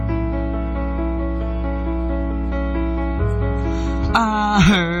I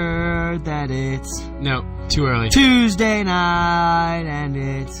heard that it's No, too early. Tuesday night and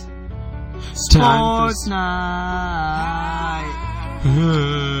it's sports night.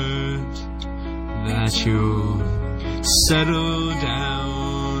 Heard that you settled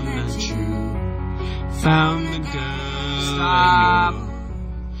down, that you found the girl. Stop. And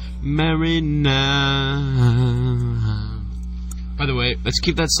you're married now. By the way, let's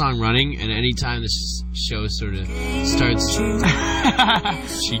keep that song running, and anytime this show sort of starts,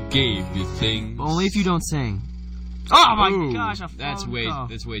 she gave you things. Only if you don't sing. Oh my Ooh, gosh! that's way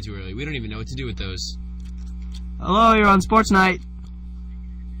too early. We don't even know what to do with those. Hello, you're on Sports Night.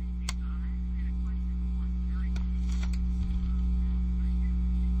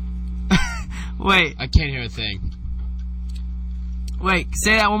 Wait, I can't hear a thing. wait,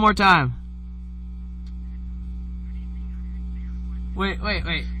 say that one more time. Wait.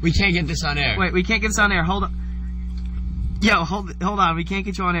 We can't get this on air. Wait, we can't get this on air. Hold on. Yo, hold on. We can't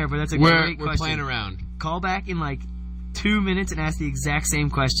get you on air, but that's a great question. We're playing around. Call back in like 2 minutes and ask the exact same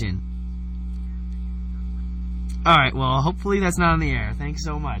question. Alright, well, hopefully that's not on the air. Thanks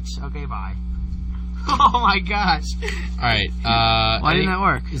so much. Okay, bye. Oh my gosh. Alright, Why didn't that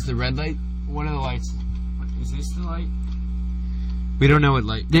work? Is the red light one of the lights? Is this the light? We don't know what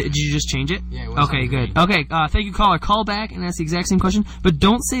light. Did you just change it? Yeah, it was okay, on good. green. Okay, thank you, caller. Call back and ask the exact same question, but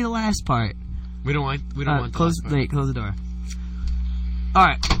don't say the last part. We don't want Close the door.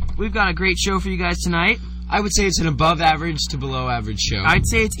 Alright, we've got a great show for you guys tonight. I would say it's an above average to below average show. I'd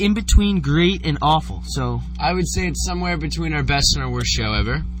say it's in between great and awful, so... I would say it's somewhere between our best and our worst show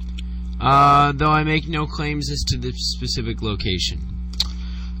ever. Though I make no claims as to the specific location.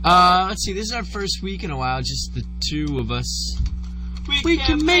 Let's see, this is our first week in a while, just the two of us. We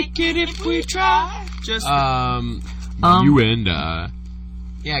can make it if we try. Just... you and I.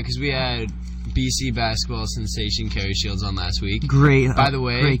 Yeah, because we had BC basketball sensation Kerry Shields on last week. Great. By the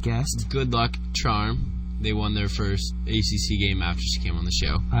way, great guest. Good luck, Charm. They won their first ACC game after she came on the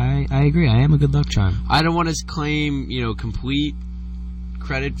show. I agree. I am a good luck charm. I don't want to claim, complete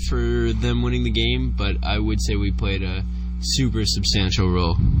credit for them winning the game, but I would say we played a super substantial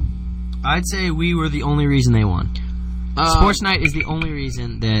role. I'd say we were the only reason they won. Sports Night is the only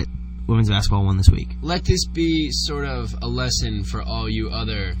reason that women's basketball won this week. Let this be sort of a lesson for all you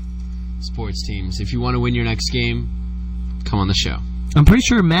other sports teams. If you want to win your next game, come on the show. I'm pretty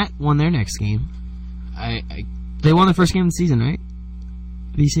sure Matt won their next game. They won the first game of the season, right?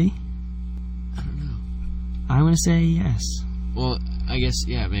 BC? I don't know. I'm going to say yes. Well, I guess,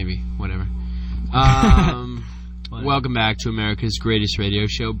 yeah, maybe. Whatever. Welcome back to America's greatest radio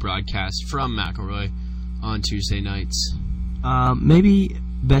show, broadcast from McElroy on Tuesday nights. Maybe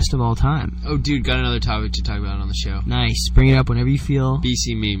best of all time. Oh, dude, got another topic to talk about on the show. Nice. Bring it up whenever you feel.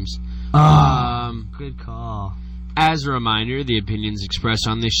 BC memes. Good call. As a reminder, the opinions expressed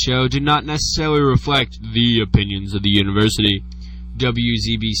on this show do not necessarily reflect the opinions of the university,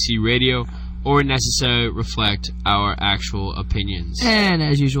 WZBC Radio, or necessarily reflect our actual opinions. And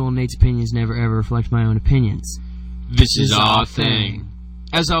as usual, Nate's opinions never ever reflect my own opinions. This is our thing.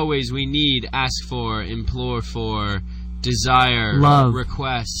 As always, we need, ask for, implore for, desire, love,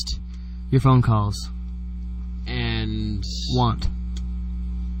 request, your phone calls, and want.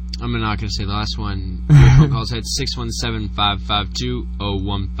 I'm not going to say the last one. Your phone calls at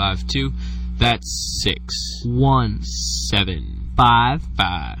 617-552-0152. That's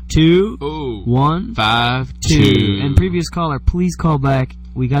 617-552-0152. And previous caller, please call back.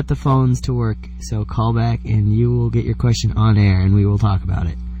 We got the phones to work, so call back and you will get your question on air and we will talk about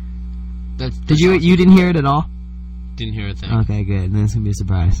it. That's you didn't hear it at all? Didn't hear a thing. Okay, good. Then it's going to be a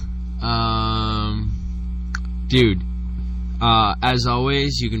surprise. Dude. As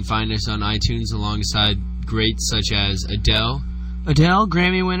always, you can find us on iTunes alongside greats such as Adele,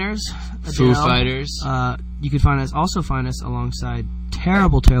 Grammy winners, Foo Fighters. You can also find us alongside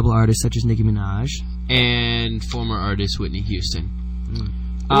terrible artists such as Nicki Minaj and former artist Whitney Houston.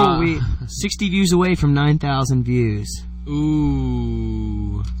 60 views away from 9,000 views.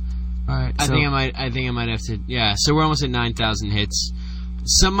 Ooh. All right. I think I might have to. Yeah. So we're almost at 9,000 hits.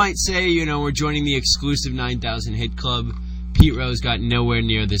 Some might say, we're joining the exclusive 9,000 hit club. Pete Rose got nowhere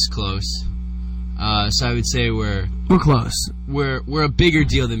near this close. So I would say we're close. We're a bigger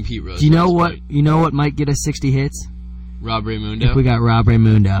deal than Pete Rose. Do you know what? You know what might get us 60 hits? Rob Raymundo. If we got Rob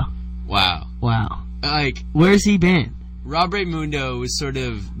Raymundo. Wow. Where's he been? Rob Raymundo was sort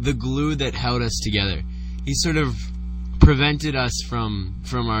of the glue that held us together. He sort of prevented us from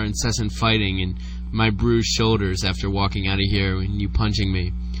our incessant fighting and my bruised shoulders after walking out of here and you punching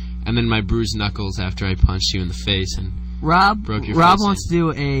me, and then my bruised knuckles after I punched you in the face and Rob broke your Rob face wants to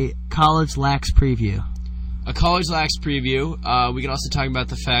do a college lax preview. a College Lax preview. We can also talk about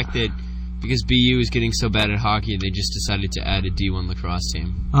the fact that because BU is getting so bad at hockey, they just decided to add a D1 lacrosse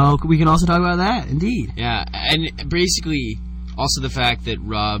team. Oh, we can also talk about that, indeed. Yeah, and basically also the fact that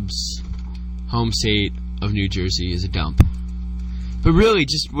Rob's home state of New Jersey is a dump. But really,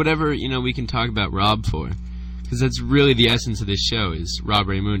 just whatever, we can talk about Rob for. Because that's really the essence of this show, is Rob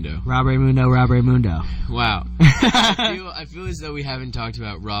Raymundo. Rob Raymundo. Wow. I feel as though we haven't talked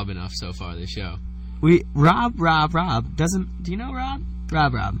about Rob enough so far this show. Rob. Do you know Rob?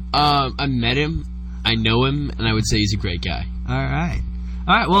 Rob. I met him, I know him, and I would say he's a great guy. Alright,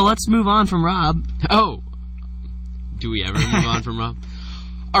 well, let's move on from Rob. Oh. Do we ever move on from Rob?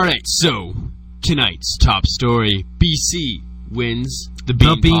 Alright, so, tonight's top story. BC wins the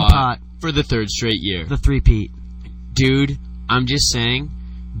Bean Pot for the third straight year. The three-peat. Dude, I'm just saying,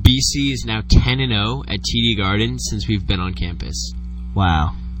 BC is now 10-0 at TD Garden since we've been on campus.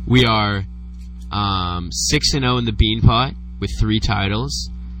 Wow. We are 6-0 in the Bean Pot with 3 titles,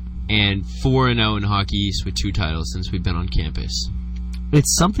 and 4-0 in Hockey East with 2 titles since we've been on campus.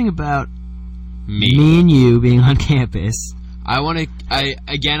 It's something about me and you being on campus. I don't want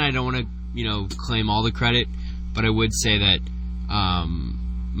to, claim all the credit, but I would say that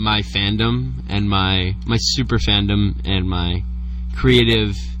my fandom and my super fandom and my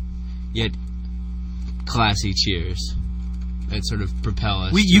creative yet classy cheers that sort of propel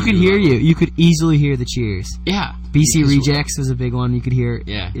us. You could hear you. You could easily hear the cheers. Yeah. BC Rejects was a big one. You could hear.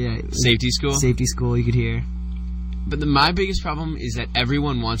 Yeah. Safety School. You could hear. But my biggest problem is that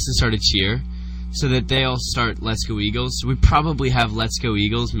everyone wants to start a cheer, so that they'll start Let's Go Eagles. So we probably have Let's Go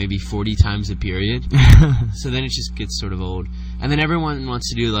Eagles maybe 40 times a period. So then it just gets sort of old. And then everyone wants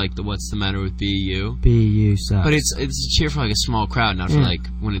to do like the What's the Matter with BU. BU sucks. But it's a cheer for like a small crowd, not for like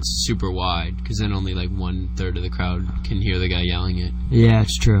when it's super wide, because then only like 1/3 of the crowd can hear the guy yelling it. Yeah,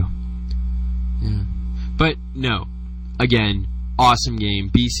 it's true. Yeah. But no. Again, awesome game.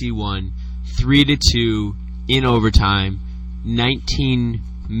 BC won 3-2 in overtime. 19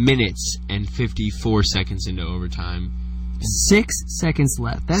 minutes and 54 seconds into overtime. 6 seconds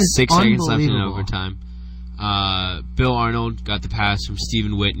left. That is 6 seconds left in unbelievable. overtime. Bill Arnold got the pass from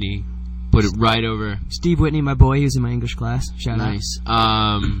Stephen Whitney. Put it right over. Steve Whitney, my boy, he was in my English class. Shout out. Nice.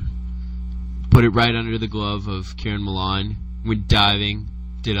 Put it right under the glove of Kieran Milan. Went diving.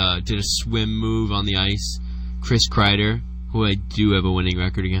 Did a swim move on the ice. Chris Kreider, who I do have a winning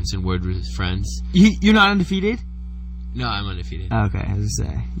record against in Word with his friends. You're not undefeated? No, I'm undefeated. Okay, I was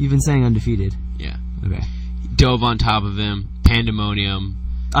going to say. You've been saying undefeated. Yeah. Okay. Dove on top of him. Pandemonium.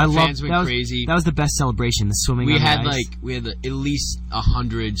 Fans went crazy. That was the best celebration, the swimming on the ice. We had at least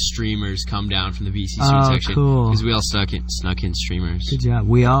 100 streamers come down from the BC Street section. Cool. Because we all snuck in streamers. Good job.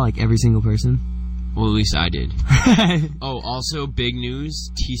 We all, like every single person? Well, at least I did. Oh, also, big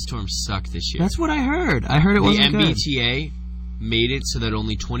news, T-Storm sucked this year. That's what I heard. I heard it wasn't good. The MBTA made it so that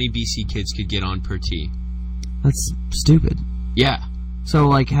only 20 BC kids could get on per T. That's stupid. Yeah. So,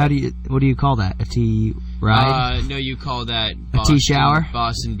 like, what do you call that? A T ride? No, you call that Boston, a T shower?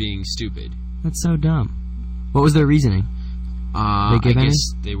 Boston being stupid. That's so dumb. What was their reasoning? I guess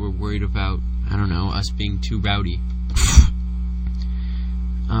they were worried about, I don't know, us being too rowdy.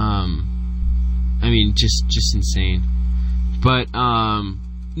 I mean, just insane. But,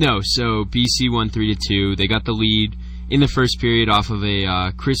 no, so BC won 3-2. They got the lead in the first period off of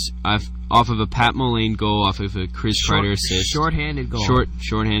a off of a Pat Mullane goal, off of a Chris Kreider assist. Short-handed goal.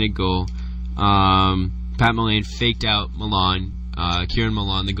 Short-handed goal. Pat Mullane faked out Milan. Kieran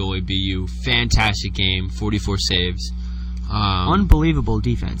Milan, the goalie, BU. Fantastic game. 44 saves. Unbelievable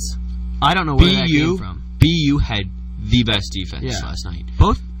defense. I don't know where that came from. BU had the best defense last night.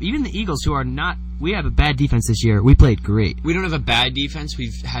 Even the Eagles, who are not... We have a bad defense this year. We played great. We don't have a bad defense.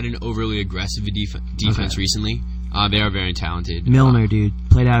 We've had an overly aggressive defense recently. They are very talented. Milner, dude,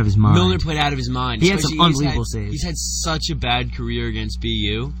 played out of his mind. Milner played out of his mind. He had some unbelievable saves. He's had such a bad career against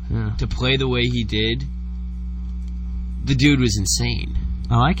BU. Yeah. To play the way he did, the dude was insane.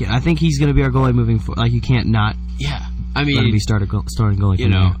 I like it. I think he's going to be our goalie moving forward. Like, you can't not... Yeah. I mean... let him be starting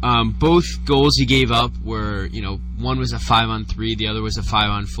goalie. Both goals he gave up were, one was a 5-on-3, the other was a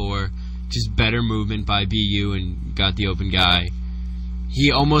 5-on-4. Just better movement by BU and got the open guy.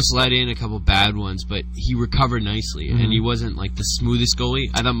 He almost let in a couple bad ones, but he recovered nicely, and he wasn't like the smoothest goalie.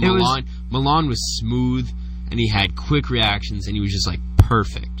 I thought Milan was smooth, and he had quick reactions, and he was just like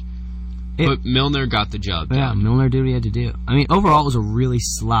perfect. But Milner got the job done. Yeah, Milner did what he had to do. I mean, overall, it was a really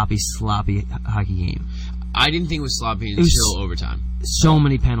sloppy hockey game. I didn't think it was sloppy until overtime. So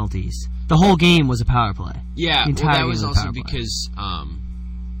many penalties. The whole game was a power play. Yeah, that was also because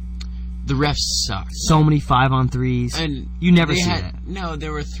The refs sucked. So many 5-on-3s. And you never see that. No,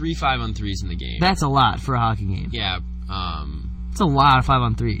 there were 3 5-on-3s in the game. That's a lot for a hockey game. Yeah. It's a lot of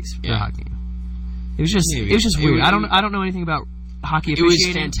 5-on-3s for a hockey game. It was just weird. I don't know anything about hockey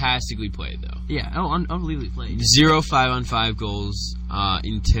officiating. It was fantastically played, though. Yeah. Oh, unbelievably played. 0 5-on-5 goals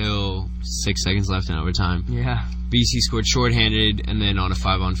until 6 seconds left in overtime. Yeah. BC scored shorthanded, and then on a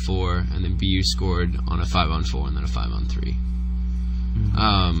 5-on-4, and then BU scored on a 5-on-4, and then a 5-on-3.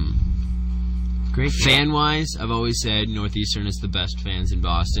 Great. Fan-wise, I've always said Northeastern is the best fans in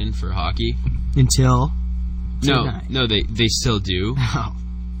Boston for hockey. Until tonight. No, they still do. Oh.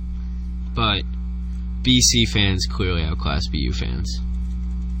 But BC fans clearly outclass BU fans.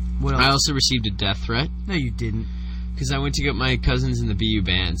 What else? I also received a death threat. No, you didn't. Because I went to get my cousins in the BU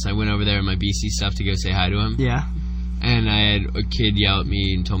band, so I went over there with my BC stuff to go say hi to him. Yeah. And I had a kid yell at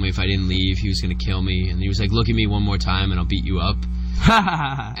me and told me if I didn't leave, he was going to kill me. And he was like, look at me one more time and I'll beat you up.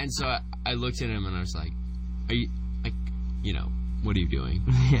 And so I looked at him and I was like, are you, like, you know, what are you doing?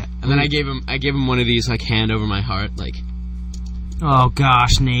 Yeah. And then I gave him one of these, like, hand over my heart, like. Oh,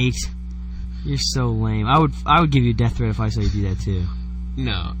 gosh, Nate. You're so lame. I would give you a death threat if I saw you do that, too.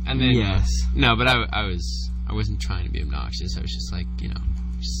 No. And then. Yes. No, but I wasn't trying to be obnoxious. I was just like, you know,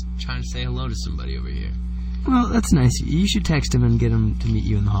 just trying to say hello to somebody over here. Well, that's nice. You should text him and get him to meet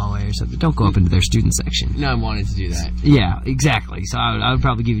you in the hallway or something. Don't go up into their student section. No, I wanted to do that. Yeah, exactly. So I would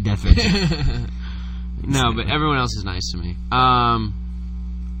probably give you death threats. No, but everyone else is nice to me.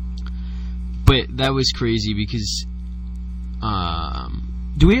 But that was crazy because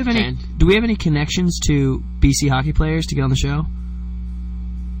do we have any connections to BC hockey players to get on the show?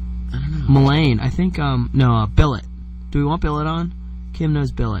 I don't know. Mullane, I think Billet. Do we want Billet on? Kim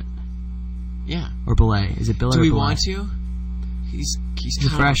knows Billet. Yeah. Or Belay. Is it Billet or Do we Belay? want to? He's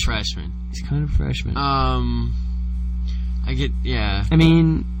kind of a freshman. He's kind of a freshman. Yeah. I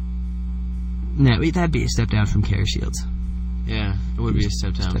mean, no, that'd be a step down from Carey Shields. Yeah, it would be a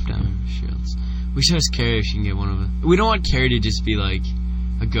step down from Shields. We should ask Carey if she can get one of them. We don't want Carey to just be like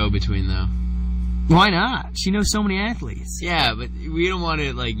a go-between, though. Why not? She knows so many athletes. Yeah, but we don't want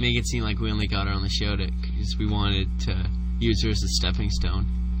to like make it seem like we only got her on the show because we wanted to use her as a stepping stone.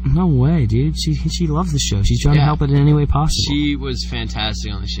 No way, dude. She loves the show. She's trying to help it in any way possible. She was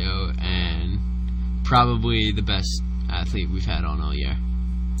fantastic on the show and probably the best athlete we've had on all year.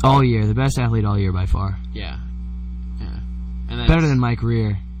 All year. The best athlete all year by far. Yeah. Yeah. And better than Mike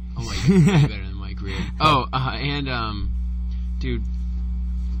Rear. Oh my God, way better than Mike Rear. Oh, dude,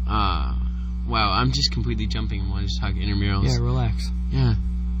 wow, I'm just completely jumping while I just talk intramurals. Yeah, relax. Yeah.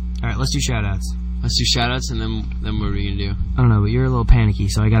 Alright, let's do shout-outs. Let's do shout-outs, and then what are we going to do? I don't know, but you're a little panicky,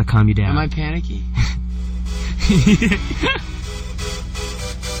 so I got to calm you down. Am I panicky?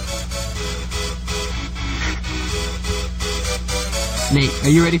 Nate, are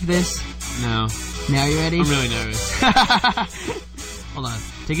you ready for this? No. Now you ready? I'm really nervous. Hold on.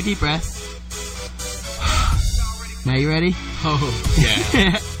 Take a deep breath. Now you ready? Oh,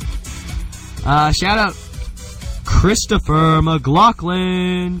 yeah. Shout out Christopher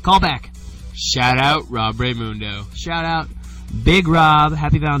McLaughlin. Call back. Shout out Rob Raymundo. Shout out Big Rob.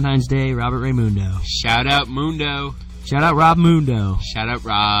 Happy Valentine's Day, Robert Raymundo. Shout out Mundo. Shout out Rob Mundo. Shout out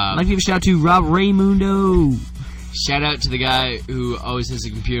Rob. I'd like to give a shout out to Rob Raymundo. Shout out to the guy who always has a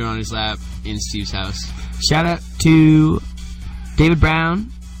computer on his lap in Steve's house. Shout out to David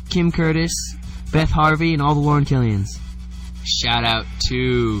Brown, Kim Curtis, Beth Harvey, and all the Lauren Killians. Shout out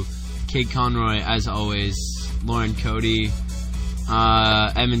to Kate Conroy, as always, Lauren Cody,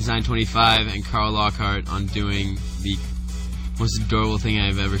 Edmonds 925, and Carl Lockhart on doing the most adorable thing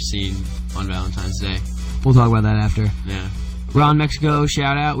I've ever seen on Valentine's Day. We'll talk about that after. Yeah. Ron Mexico,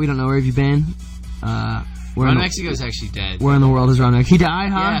 shout out. We don't know where have you been. Ron Mexico's actually dead. Where in the world is Ron Mexico? He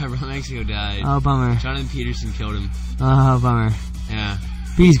died, huh? Yeah, Ron Mexico died. Oh, bummer. Jonathan Peterson killed him. Oh, bummer. Yeah.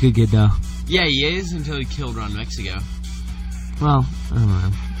 He's a good kid, though. Yeah, he is until he killed Ron Mexico. Well, I don't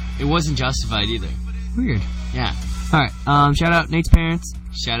know. It wasn't justified either. Weird. Yeah. Alright, shout out Nate's parents.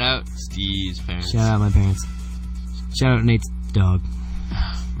 Shout out Steve's parents. Shout out my parents. Shout out Nate's dog.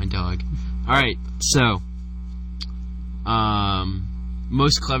 My dog. Alright, so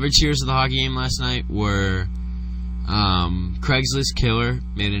most clever cheers of the hockey game last night were Craigslist Killer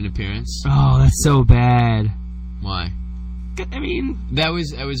made an appearance. Oh, that's so bad. Why? I mean, that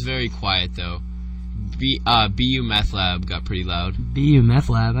was very quiet though. BU Meth Lab got pretty loud. BU Meth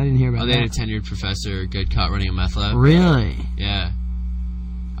Lab? I didn't hear about that. They had a tenured professor get caught running a meth lab. Really? Yeah.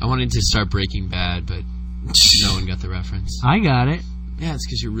 I wanted to start Breaking Bad, but no one got the reference. I got it. Yeah, it's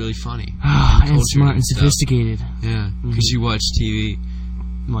because you're really funny. And smart and sophisticated. Yeah, because you watch TV.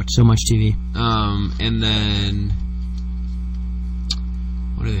 Watch so much TV. And then...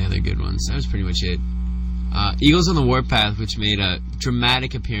 What are the other good ones? That was pretty much it. Eagles on the Warpath, which made a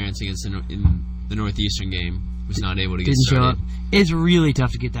dramatic appearance against in the Northeastern game, was not able to get Didn't started. show up. It's really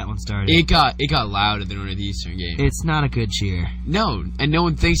tough to get that one started. It got loud at the Northeastern game. It's not a good cheer. No, and no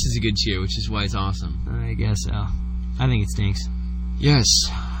one thinks it's a good cheer, which is why it's awesome. I guess so. I think it stinks. Yes,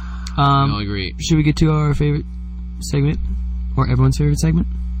 we all agree. Should we get to our favorite segment? Or everyone's favorite segment?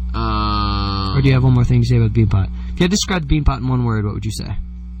 Or do you have one more thing to say about the Beanpot? If you had to describe the Beanpot in one word, what would you say?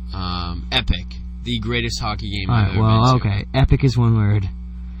 Epic. The greatest hockey game All I've right, ever well, been to. okay. Epic is one word.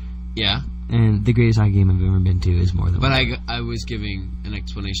 Yeah, And the greatest hockey game I've ever been to is more than but one word. I was giving an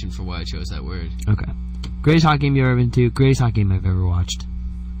explanation for why I chose that word. Okay. Greatest hockey game you've ever been to, greatest hockey game I've ever watched.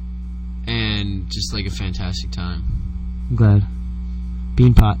 And just like a fantastic time. I'm glad.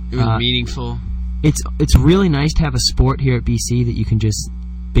 Beanpot. It was meaningful. It's really nice to have a sport here at BC that you can just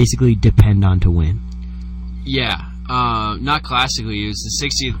basically depend on to win. Yeah. Not classically. It was the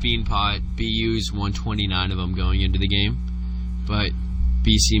 60th Beanpot. BU's won 29 of them going into the game. But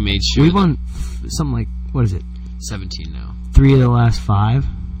BC made sure. We won something like, what is it? 17 now. 3 of the last 5?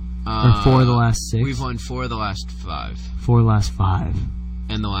 Or 4 of the last 6? We've won 4 of the last 5. 4 of the last 5.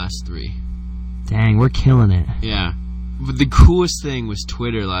 And the last 3. Dang, we're killing it. Yeah. But the coolest thing was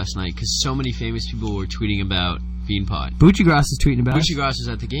Twitter last night, because so many famous people were tweeting about Beanpot. Buccigross is tweeting about Buccigross was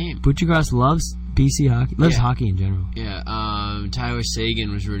at the game. Buccigross loves BC hockey. Loves Yeah. hockey in general. Yeah. Tyler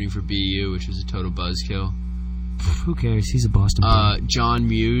Sagan was rooting for BU, which was a total buzzkill. Who cares? He's a Boston boy. John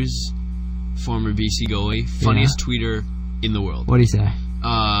Muse, former BC goalie, funniest tweeter in the world. What do you say?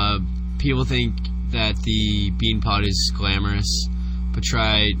 People think that the Beanpot is glamorous, but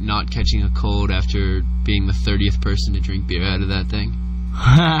try not catching a cold after being the 30th person to drink beer out of that thing.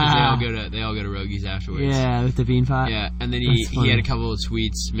 'Cause they all go to Rogies afterwards. Yeah, with the Beanpot. Yeah, and then That's he funny. had a couple of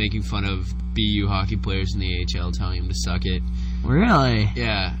tweets making fun of BU hockey players in the AHL, telling him to suck it. Really?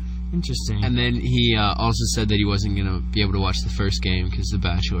 Yeah, Interesting. and then he also said that he wasn't going to be able to watch the first game because The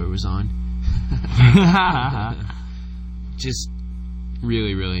Bachelor was on. Just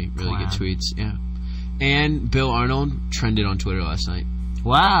really, really, really good tweets. Yeah. And Bill Arnold trended on Twitter last night.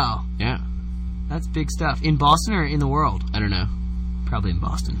 Wow. Yeah. That's big stuff. In Boston or in the world? I don't know. Probably in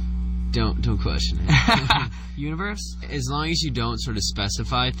Boston. Don't question it. Universe? As long as you don't sort of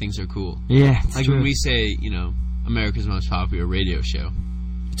specify, things are cool. Yeah, it's Like true. when we say, America's most popular radio show,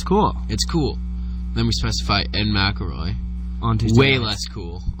 It's cool. it's cool. Then we specify Ed McElroy. On Tuesday Way nights. less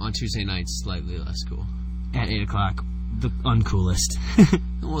cool. On Tuesday nights, slightly less cool. At 8 o'clock. The uncoolest.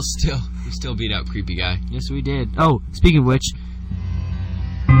 We still beat out Creepy Guy. Yes, we did. Oh, speaking of which,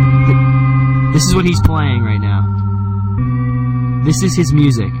 this is what he's playing right now. This is his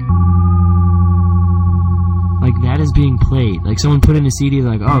music. Like, that is being played. Like, someone put in a CD,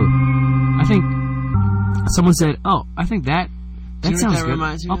 like, oh, I think... Someone said, oh, I think that Do you know what sounds that good.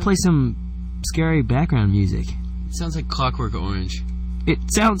 reminds me I'll of? play some scary background music. It sounds like Clockwork Orange. It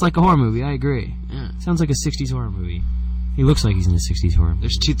sounds like a horror movie, I agree. Yeah. Sounds like a 60s horror movie. He looks like he's in a 60s horror movie.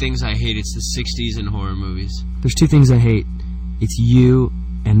 There's two things I hate. It's the 60s and horror movies. There's two things I hate. It's you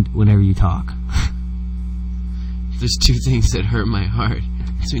and whenever you talk. There's two things that hurt my heart.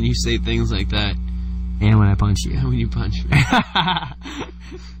 It's when you say things like that And when I punch you. and when you punch me.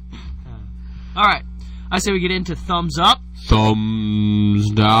 All right. I say we get into thumbs up.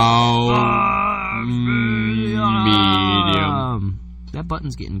 Thumbs down. Medium. That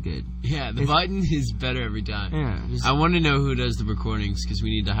button's getting good. Yeah, the button is better every time. Yeah. I want to know who does the recordings because we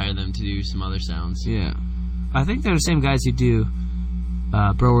need to hire them to do some other sounds. Yeah. I think they're the same guys who do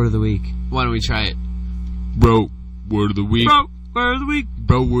Bro Word of the Week. Why don't we try it? Bro, word of the week. Bro Word of the Week.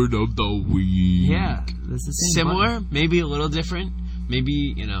 Bro, word of the week. Yeah. That's the same Similar, button. maybe a little different.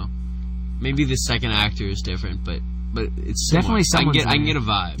 Maybe, maybe the second actor is different, but it's similar. Definitely someone's I can there. get a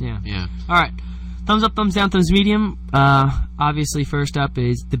vibe. Yeah. All right. Thumbs up, thumbs down, thumbs medium. Obviously, first up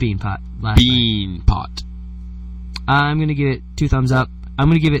is the Beanpot. Last night. Bean pot. I'm going to give it 2 thumbs up. I'm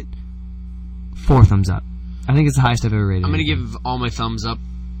going to give it 4 thumbs up. I think it's the highest I've ever rated. I'm going to anything. give all my thumbs up.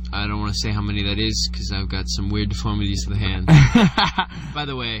 I don't want to say how many that is because I've got some weird deformities to the hand. By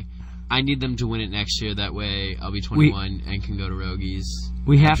the way, I need them to win it next year. That way I'll be 21 and can go to Rogies.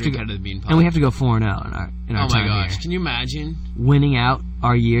 We have to drink go, out of the Bean pot. and we have to go 4-0 in our Oh my time gosh. here. Can you imagine? Winning out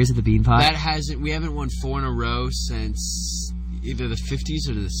our years at the Beanpot. We haven't won 4 in a row since either the 50s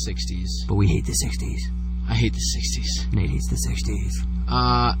or the 60s. But we hate the 60s. I hate the 60s. Nate hates the 60s.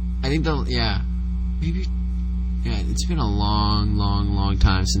 I think it's been a long, long, long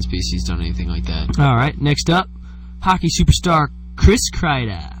time since BC's done anything like that. All right, next up, hockey superstar Chris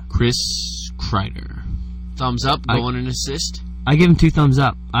Kreider. Chris Kreider. Thumbs up, goal and an assist. I give him 2 thumbs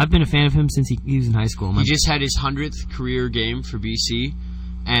up. I've been a fan of him since he was in high school. He just had his 100th career game for BC.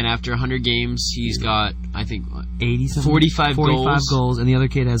 And after 100 games, he's got, I think, 45 goals. goals, and the other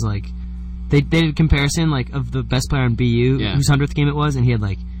kid has, like... They did a comparison, like, of the best player on BU, whose 100th game it was, and he had,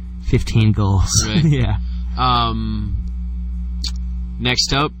 like, 15 goals. Right. Yeah.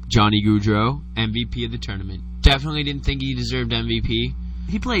 Next up, Johnny Gaudreau, MVP of the tournament. Definitely didn't think he deserved MVP.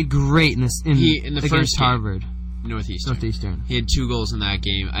 He played great in the first Harvard. Northeastern. He had 2 goals in that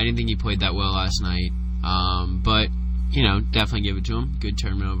game. I didn't think he played that well last night. But, you know, definitely give it to him. Good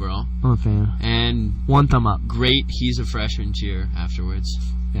tournament overall. I'm a fan. And 1 thumb up. Great He's a Freshman cheer afterwards.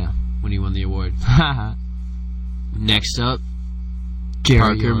 Yeah. When he won the award. Next up,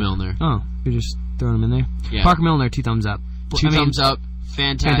 Parker Milner. Oh, you're just throwing him in there? Yeah. Parker Milner, 2 thumbs up. 2 thumbs up.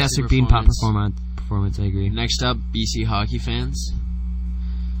 Fantastic Beanpot performance, I agree. Next up, BC hockey fans.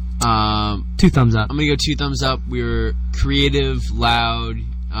 2 thumbs up. I'm going to go 2 thumbs up. We were creative, loud,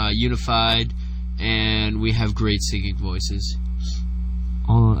 unified, and we have great singing voices.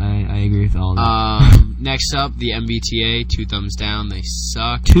 I agree with all of that. Next up, the MBTA, 2 thumbs down. They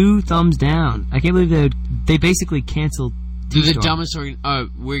suck. 2 thumbs down. I can't believe they basically canceled. They're the dumbest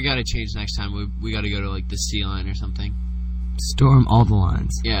we got to change next time. We got to go to like the C line or something. Storm all the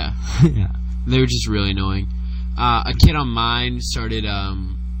lines. Yeah. Yeah. They were just really annoying. A kid on mine started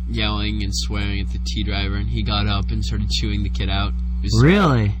yelling and swearing at the T driver, and he got up and started chewing the kid out.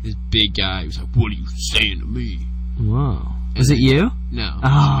 Really? This big guy. He was like, "What are you saying to me?" Whoa. Was it you? No. Oh.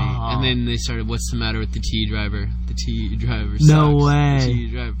 It was me. And then they started, "What's the matter with the T driver? The T driver sucks. No way. The T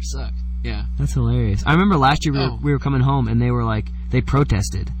driver sucks." Yeah. That's hilarious. I remember last year we were coming home, and they were like, they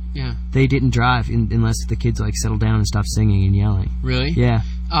protested. Yeah. They didn't drive unless the kids like settled down and stopped singing and yelling. Really? Yeah.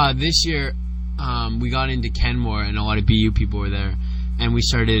 This year, we got into Kenmore, and a lot of BU people were there, and we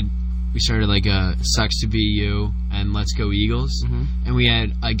started like Sucks to BU and Let's Go Eagles, and we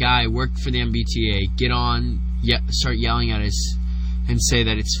had a guy work for the MBTA get on, start yelling at us, and say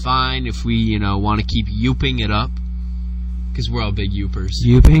that it's fine if we want to keep youping it up, because we're all big youpers.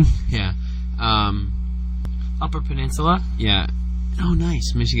 Youping? Yeah. Upper Peninsula? Yeah. Oh,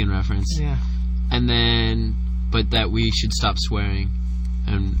 nice. Michigan reference. Yeah. And then, but that we should stop swearing.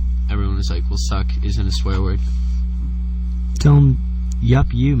 And everyone was like, well, suck isn't a swear word. Tell him,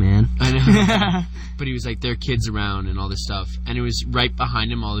 yup you, man. I know. But he was like, there are kids around and all this stuff. And it was right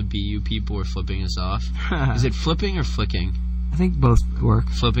behind him, all the BU people were flipping us off. Is it flipping or flicking? I think both work.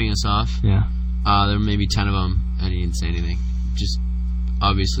 Flipping us off? Yeah. There were maybe 10 of them, and he didn't say anything. Just,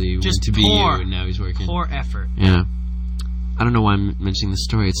 obviously, went to BU, and now he's working. Poor effort. Yeah. I don't know why I'm mentioning the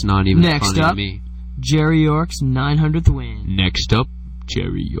story. It's not even funny to me. Jerry York's 900th win. Next up,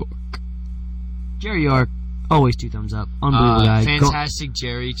 Jerry York. Jerry York, always 2 thumbs up. Unbelievable guy. Fantastic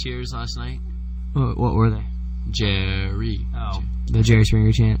Jerry cheers last night. What were they? Jerry. Oh. The Jerry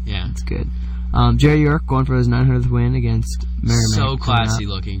Springer chant? Yeah. That's good. Jerry York going for his 900th win against Merrimack. So classy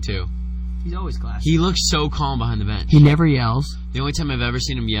looking, too. He's always classy. He looks so calm behind the bench. He never yells. The only time I've ever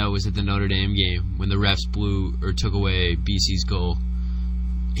seen him yell was at the Notre Dame game when the refs blew or took away BC's goal.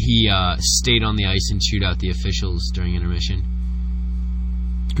 He stayed on the ice and chewed out the officials during intermission.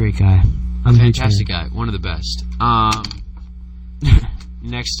 Great guy. Fantastic guy. One of the best.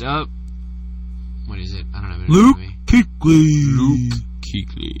 Next up, what is it? I don't have it. Luke Kuechly. Luke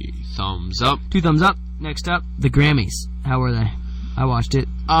Kuechly. Thumbs up. 2 thumbs up. Next up, the Grammys. How were they? I watched it.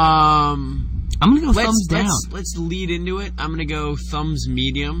 I'm gonna go thumbs down. Let's lead into it. I'm gonna go thumbs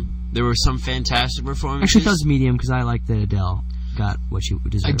medium. There were some fantastic performances. Actually, thumbs medium because I like that Adele got what she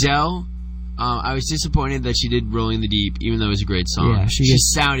deserved. Adele, I was disappointed that she did "Rolling in the Deep," even though it was a great song. Yeah, she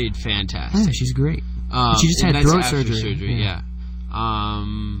sounded fantastic. Yeah, she's great. She just had throat surgery. Yeah.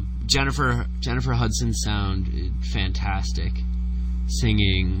 Jennifer Hudson sounded fantastic,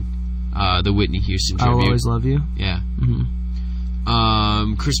 singing the Whitney Houston tribute. I'll Always Love You. Yeah.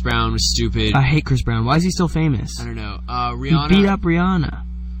 Chris Brown was stupid. I hate Chris Brown. Why is he still famous? I don't know. Rihanna. He beat up Rihanna.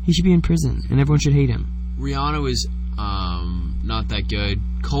 He should be in prison, and everyone should hate him. Rihanna was not that good.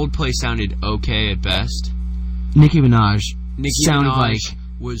 Coldplay sounded okay at best. Nicki Minaj sounded like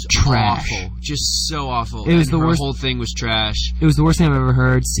was trash. Awful. Just so awful. It was the worst. The whole thing was trash. It was the worst thing I've ever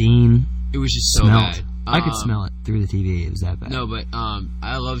heard, seen. It was just so smelled. bad. I could smell it through the TV. It was that bad. No, but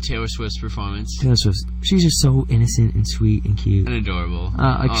I love Taylor Swift's performance. Taylor Swift, she's just so innocent and sweet and cute and adorable.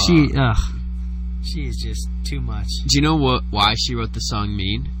 She is just too much. Do you know why she wrote the song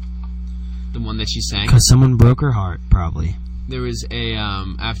 "Mean"? The one that she sang. Because someone broke her heart, probably. There was a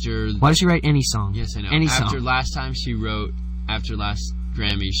after. Why does she write any song? Yes, I know. Any after song. Last time she wrote, after last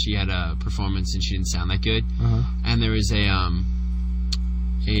Grammy, she had a performance and she didn't sound that good. And there was a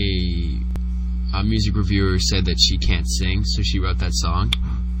music reviewer said that she can't sing, so she wrote that song.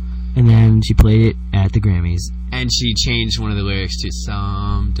 And then she played it at the Grammys, And she changed one of the lyrics to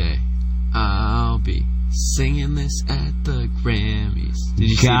 "Someday I'll be singing this at the Grammys." Did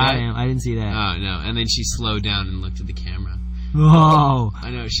you see that? I didn't see that. Oh, no. And then she slowed down and looked at the camera. Whoa. I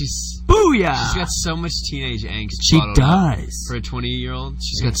know. Booyah! She's got so much teenage angst. She bottled does. up. For a 20-year-old,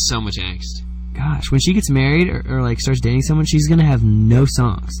 she's got so much angst. Gosh, when she gets married or like starts dating someone, she's gonna have no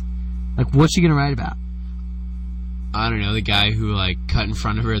songs. Like, what's she gonna write about? I don't know, the guy who like cut in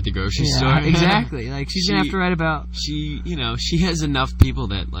front of her at the grocery store. Exactly. Like, she's gonna have to write about. She has enough people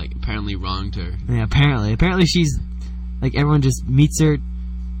that like apparently wronged her. Yeah, apparently she's like, everyone just meets her,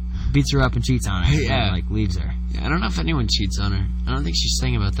 beats her up, and cheats on her. Yeah, and, like, leaves her. Yeah, I don't know if anyone cheats on her. I don't think she's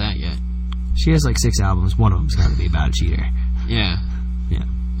saying about that yet. She has like 6 albums. One of them's got to be about a cheater. Yeah. Yeah.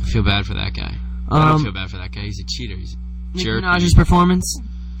 I feel bad for that guy. I don't feel bad for that guy. He's a cheater. He's a jerk. Nicki Minaj's performance,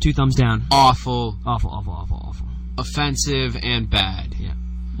 2 thumbs down. Awful. Awful. Offensive and bad. Yeah.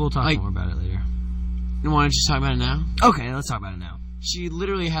 We'll talk more about it later. You want to just talk about it now? Okay, let's talk about it now. She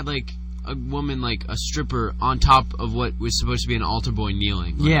literally had like a woman, like a stripper, on top of what was supposed to be an altar boy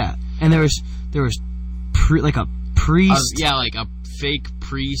kneeling. Like, yeah, and there was like a priest. Like a fake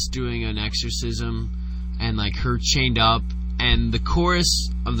priest doing an exorcism, and like her chained up, and the chorus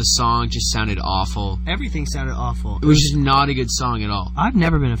of the song just sounded awful. Everything sounded awful. It was just not a good song at all. I've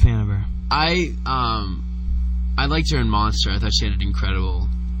never been a fan of her. I liked her in Monster. I thought she had an incredible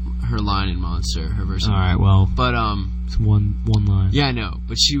her line in Monster, her verse. All right, well, but it's one line. Yeah, I know,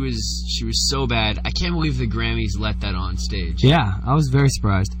 but she was so bad. I can't believe the Grammys let that on stage. Yeah, I was very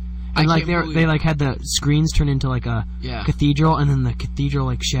surprised. And like they like had the screens turn into like a cathedral, and then the cathedral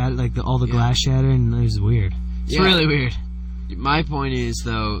like shattered, like all the glass shattered, and it was weird. It's really weird. My point is,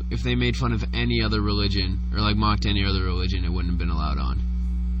 though, if they made fun of any other religion or like mocked any other religion, it wouldn't have been allowed on.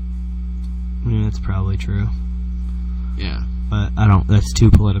 Yeah, that's probably true. Yeah, but that's too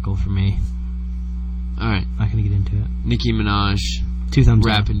political for me. All right, not gonna get into it. Nicki Minaj, 2 thumbs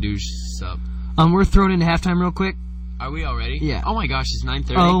rap down. and douche sup. We're throwing into halftime real quick. Are we already? Yeah. Oh my gosh, it's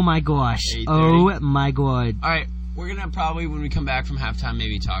 9:30. Oh my gosh. 8:30. Oh my god. All right, we're gonna probably, when we come back from halftime,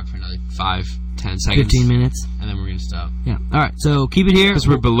 maybe talk for another 5-10 seconds, 15 minutes, and then we're gonna stop. Yeah. All right. So keep it here because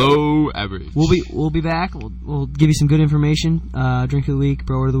we're below average. We'll be back. We'll give you some good information, drink of the week,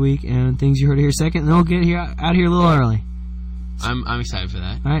 bro of the week, and things you heard here second. And then we'll get out of here a little early. I'm excited for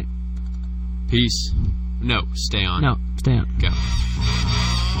that. All right. Peace. No, stay on. No, stay on. Go.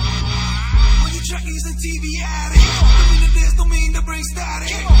 When you check these and TV addict, don't mean to this, don't mean to bring static.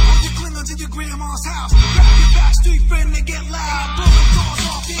 When you cling onto your grandma's house, grab your backstreet friend and get loud. Blow the doors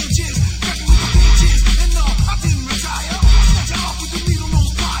off inches, cracking with the pinches. And no, I didn't retire. I snatch you off with the needle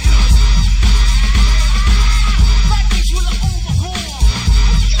nose pliers. Black bitch with an overhaul.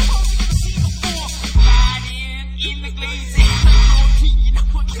 What you never seen before? Riding in the glazing. You know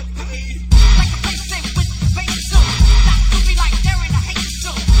what you paid. Like a basic with the face so that could be like they're in a hate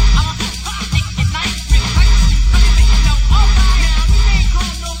so. I'm a hot nick at night with pipes. I didn't make you know. Alright, now we ain't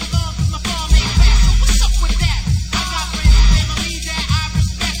calling no love cause my farm ain't fast. So what's up with that? I got friends who never believe that. I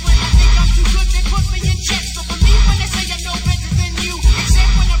respect when I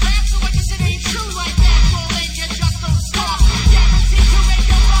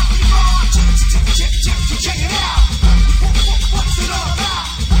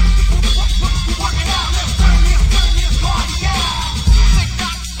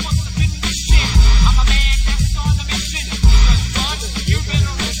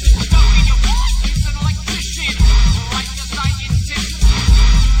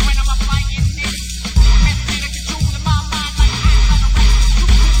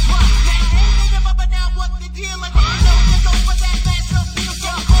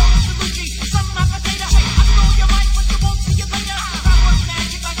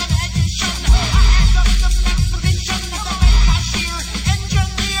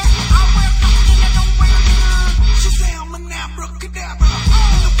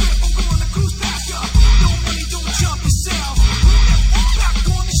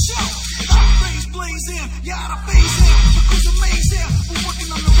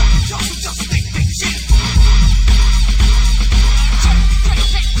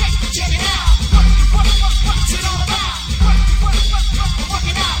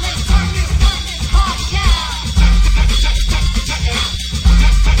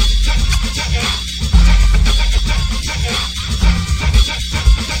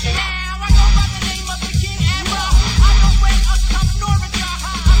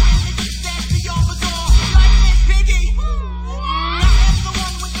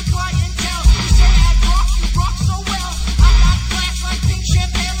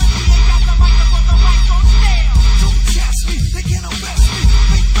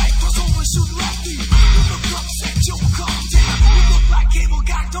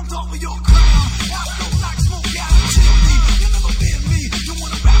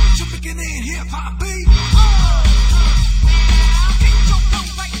millionaire hip-hop beat.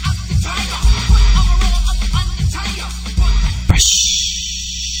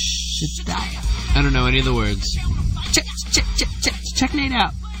 I don't know any of the words. Check Nate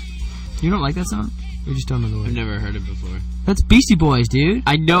out. You don't like that song? You just don't know the I've words? never heard it before. That's Beastie Boys, dude.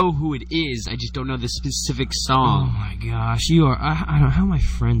 I know who it is. I just don't know the specific Oh song. my gosh, you are. I don't. How am I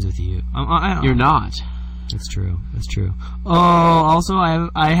friends with you? You're not. That's true. That's true. Oh, also,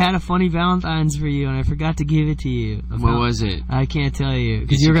 I had a funny Valentine's for you, and I forgot to give it to you. What was it? I can't tell you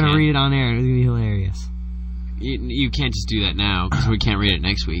because Yes, you're you gonna can. read it on air. and It's gonna be hilarious. You can't just do that now because we can't read it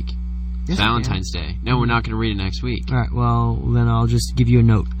next week. Yes, we Valentine's Day. No, we're not going to read it next week. All right. Well, then I'll just give you a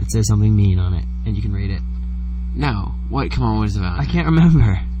note that says something mean on it, and you can read it. No. What? Come on, what is it about? I can't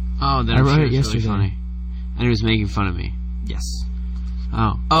remember. Oh, then I I'm wrote sure it it's really yesterday. funny. And he was making fun of me. Yes.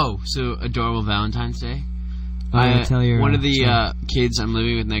 Oh, so adorable Valentine's Day. I'm gonna tell you. One of the kids I'm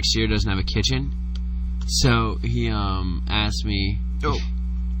living with next year doesn't have a kitchen, so he asked me. Oh,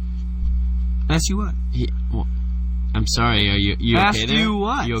 Ask you what? well, I'm sorry. Are you Asked okay there? you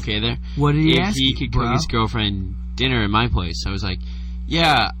what? You okay there? What did he If ask he you, could bro? cook his girlfriend dinner at my place, I was like,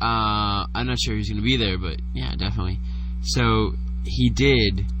 yeah. I'm not sure he's gonna be there, but yeah, definitely. So he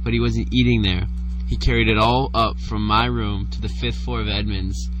did, but he wasn't eating there. He carried it all up from my room to the 5th floor of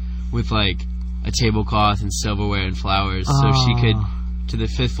Edmonds with like a tablecloth and silverware and flowers, so she could to the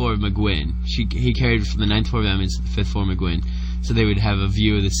 5th floor of McGuinn. He carried it from the 9th floor of Edmonds to the 5th floor of McGuinn, so they would have a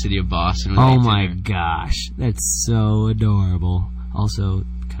view of the city of Boston. When Oh they my dinner. gosh, that's so adorable. Also,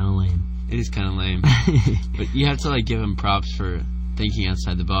 kind of lame. It is kind of lame, but you have to like give him props for thinking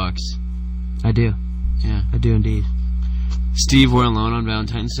outside the box. I do. Yeah. I do indeed. Steve, we're alone on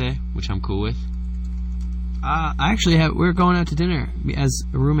Valentine's Day, which I'm cool with. I actually we're going out to dinner as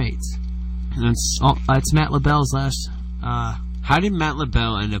roommates. And that's It's Matt LaBelle's last. how did Matt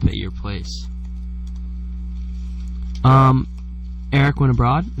LaBelle end up at your place? Eric went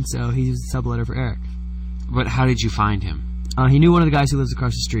abroad, and so he was a subletter for Eric. But how did you find him? He knew one of the guys who lives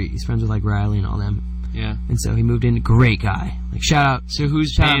across the street. He's friends with like Riley and all them, Yeah. and so he moved in. Great guy. Like shout out. So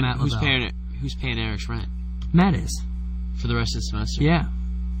who's Shout out paying Matt LaBelle. who's paying Eric's rent Matt is. for the rest of the semester? Yeah.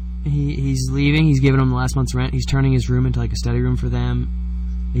 He's leaving. He's giving him last month's rent. He's turning his room into like a study room for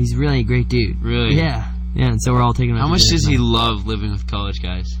them. He's really a great dude. Really? Yeah. Yeah. And so we're all taking him out How to much dinner does he tonight. love living with college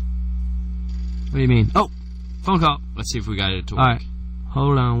guys? What do you mean? Oh, phone call. Let's see if we got it to work. All right.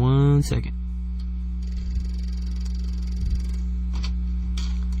 Hold on 1 second.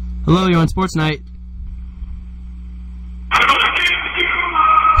 Hello, you're on Sports Night.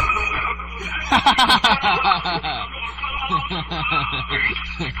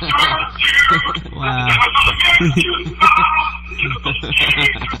 Wow.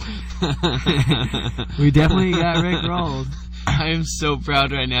 We definitely got Rick rolled. I am so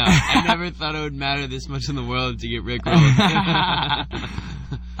proud right now. I never thought it would matter this much in the world to get Rick rolled.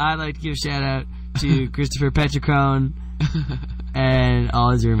 I'd like to give a shout out to Christopher Petricone and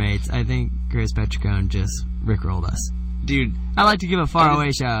all his roommates. I think Chris Petricone just rickrolled us. Dude, I'd like to give a faraway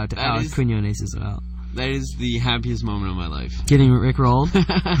is- shout out to that Alex is- Quinones as well. that is the happiest moment of my life. Getting rickrolled.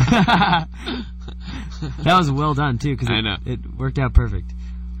 That was well done too, because I know. it worked out perfect.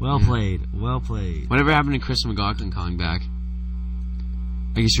 Well played. Well played. Whatever happened to Chris McLaughlin calling back?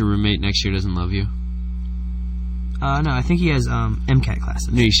 I guess your roommate next year doesn't love you. No, I think he has MCAT classes.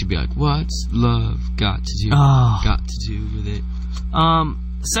 No, you should be like, what's love got to do? Oh. Got to do with it.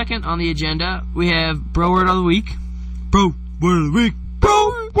 Second on the agenda, we have Bro Word of the Week. Bro Word of the Week.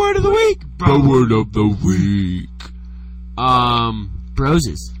 Bro Word of the Week. Word of the week.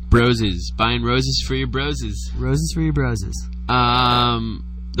 Broses. Broses. Buying roses for your broses. Roses for your broses.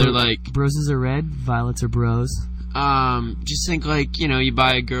 They're like, Broses are red, violets are bros. just think like, you know, you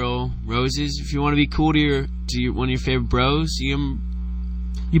buy a girl roses. If you want to be cool to your one of your favorite bros, you give 'em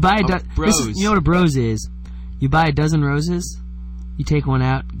You buy a bros. you know what a bros is? You buy a dozen roses, you take one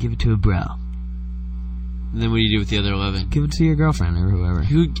out, give it to a bro. And then what do you do with the other 11? Give it to your girlfriend or whoever.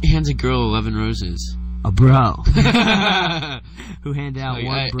 Who hands a girl 11 roses? A bro. Who handed out Like,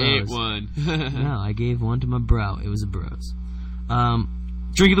 one I bros. ate one. No, I gave one to my bro. It was a bros.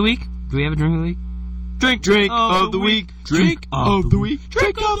 Drink of the week? Do we have a drink of the week? Drink of the week. Drink of the week.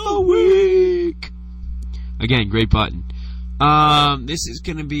 Drink of the week. Again, great button. This is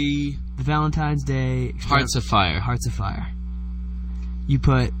gonna be The Valentine's Day Hearts of Fire. Hearts of Fire. You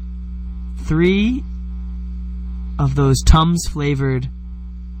put 3 of those Tums flavored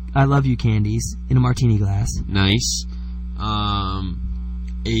I love you candies in a martini glass. Nice.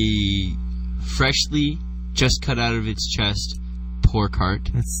 A freshly just cut out of its chest pork heart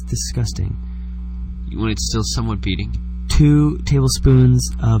That's disgusting. when it's still somewhat beating. 2 2 tablespoons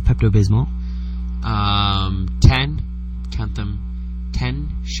of Pepto-Bismol. 10. Count them.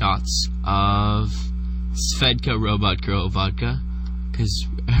 10 shots of Svedka Robot Girl vodka, because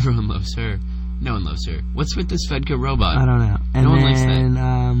everyone loves her. No one loves her. What's with the Svedka Robot? I don't know. And no one then,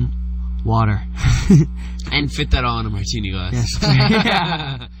 likes that. Water. And fit that all in a martini glass. Yes.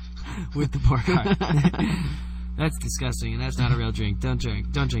 Yeah. With the pork heart. That's disgusting, and that's not a real drink. Don't drink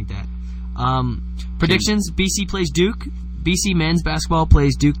that. Predictions: BC plays Duke. BC men's basketball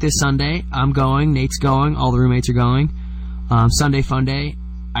plays Duke this Sunday. I'm going. Nate's going. All the roommates are going. Sunday fun day.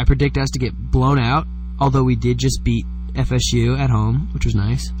 I predict us to get blown out, although we did just beat FSU at home, which was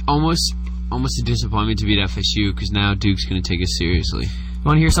nice. Almost a disappointment to beat FSU, because now Duke's going to take us seriously.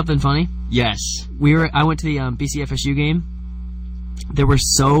 Want to hear something funny? Yes. I went to the BC FSU game. There were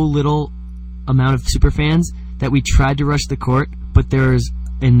so little amount of super fans that we tried to rush the court, but there was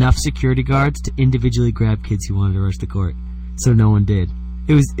enough security guards to individually grab kids who wanted to rush the court, so no one did.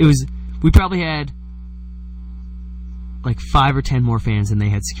 It was. We probably had like 5 or 10 more fans than they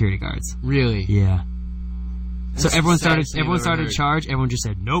had security guards. Really? Yeah. That's so everyone started heard. to charge. Everyone just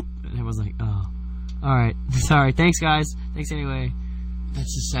said nope, and everyone's like, oh, all right, sorry, thanks guys, thanks anyway.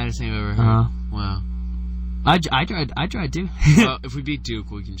 That's the saddest thing I've ever heard. Wow. I tried too. Well, if we beat Duke,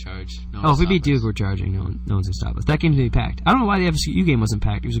 we can charge. If we beat Duke, we're charging. No one's gonna stop us. That game's gonna be packed. I don't know why the FSU game wasn't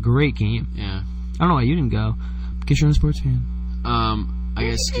packed. It was a great game. Yeah. I don't know why you didn't go. Because you're not a sports fan. I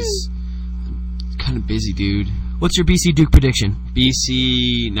guess because I'm kind of busy, dude. What's your BC Duke prediction?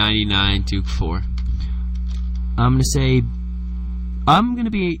 BC 99, Duke 4. I'm gonna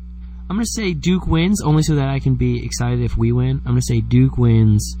say Duke wins, only so that I can be excited if we win. I'm gonna say Duke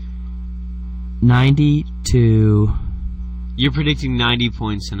wins 90 to... You're predicting 90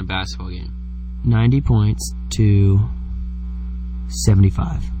 points in a basketball game. 90 points to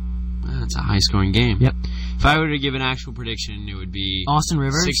 75. That's a high-scoring game. Yep. If I were to give an actual prediction, it would be... Austin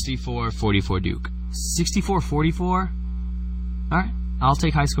Rivers? 64-44 Duke. 64-44? All right. I'll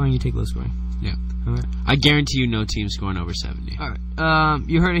take high-scoring, you take low-scoring. Yeah. All right. I guarantee you no team scoring over 70. All right.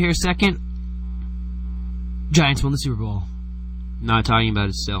 You heard it here second. Giants won the Super Bowl. Not talking about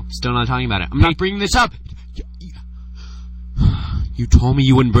it still. Still not talking about it. I'm not bringing this up. You told me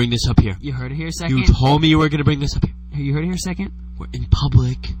you wouldn't bring this up here. You heard it here second. You told me you were going to bring this up here. You heard it here second. We're in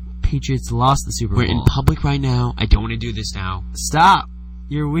public. Patriots lost the Super Bowl. We're in public right now. I don't want to do this now. Stop.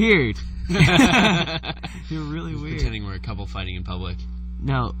 You're weird. You're really weird. Pretending we're a couple fighting in public.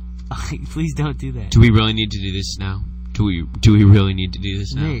 No. Please don't do that. Do we really need to do this now? Do we really need to do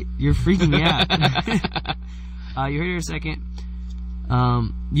this now? Nate, you're freaking me out. You heard it here second.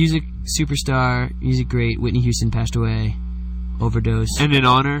 Music superstar, music great, Whitney Houston passed away. Overdose. And in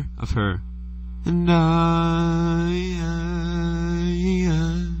honor of her. And I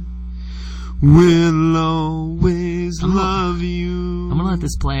will always love you. I'm gonna let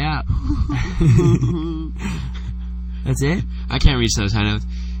this play out. That's it? I can't reach those high notes.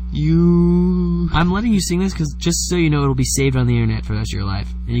 I'm letting you sing this because just so you know, it'll be saved on the internet for the rest of your life.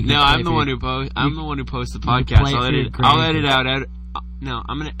 And you can I'm the one who posts the podcast. I'll edit out. No,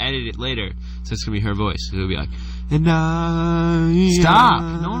 I'm gonna edit it later, so it's gonna be her voice. So it'll be like, and I stop.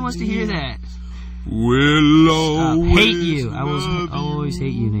 No one wants to hear that. Will hate you. I'll always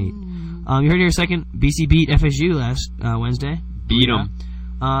hate you, Nate. You heard it here second. BC beat FSU last Wednesday. Beat them.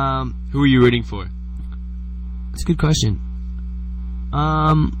 Who are you rooting for? That's a good question.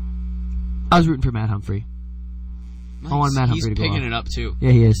 I was rooting for Matt Humphrey. Nice. I wanted Matt Humphrey to go. He's picking it up too.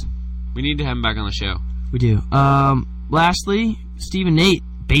 Yeah, he is. We need to have him back on the show. We do. Lastly, Steve and Nate,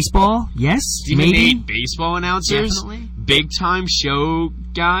 baseball? Yes, Steve maybe. and Nate, baseball announcers, definitely. Big time show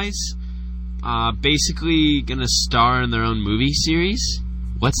guys. Basically gonna star in their own movie series.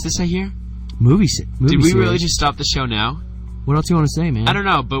 What's this I hear? Movie Did we series. really just stop the show now? What else do you want to say, man? I don't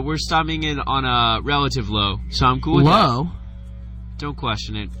know, but we're stopping it on a relative low, so I'm cool with low? that. Don't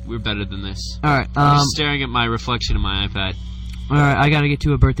question it. We're better than this. All right. I'm just staring at my reflection in my iPad. All right, I got to get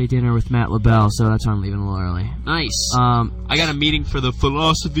to a birthday dinner with Matt LaBelle, so that's why I'm leaving a little early. Nice. I got a meeting for the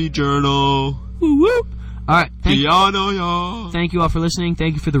Philosophy Journal. Woo woo. All right. Thank you all for listening.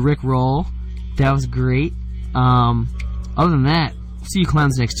 Thank you for the Rick roll. That was great. Other than that, see you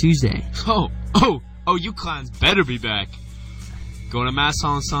clowns next Tuesday. Oh, you clowns better be back. Going to Mass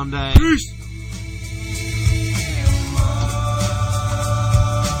on Sunday. Peace.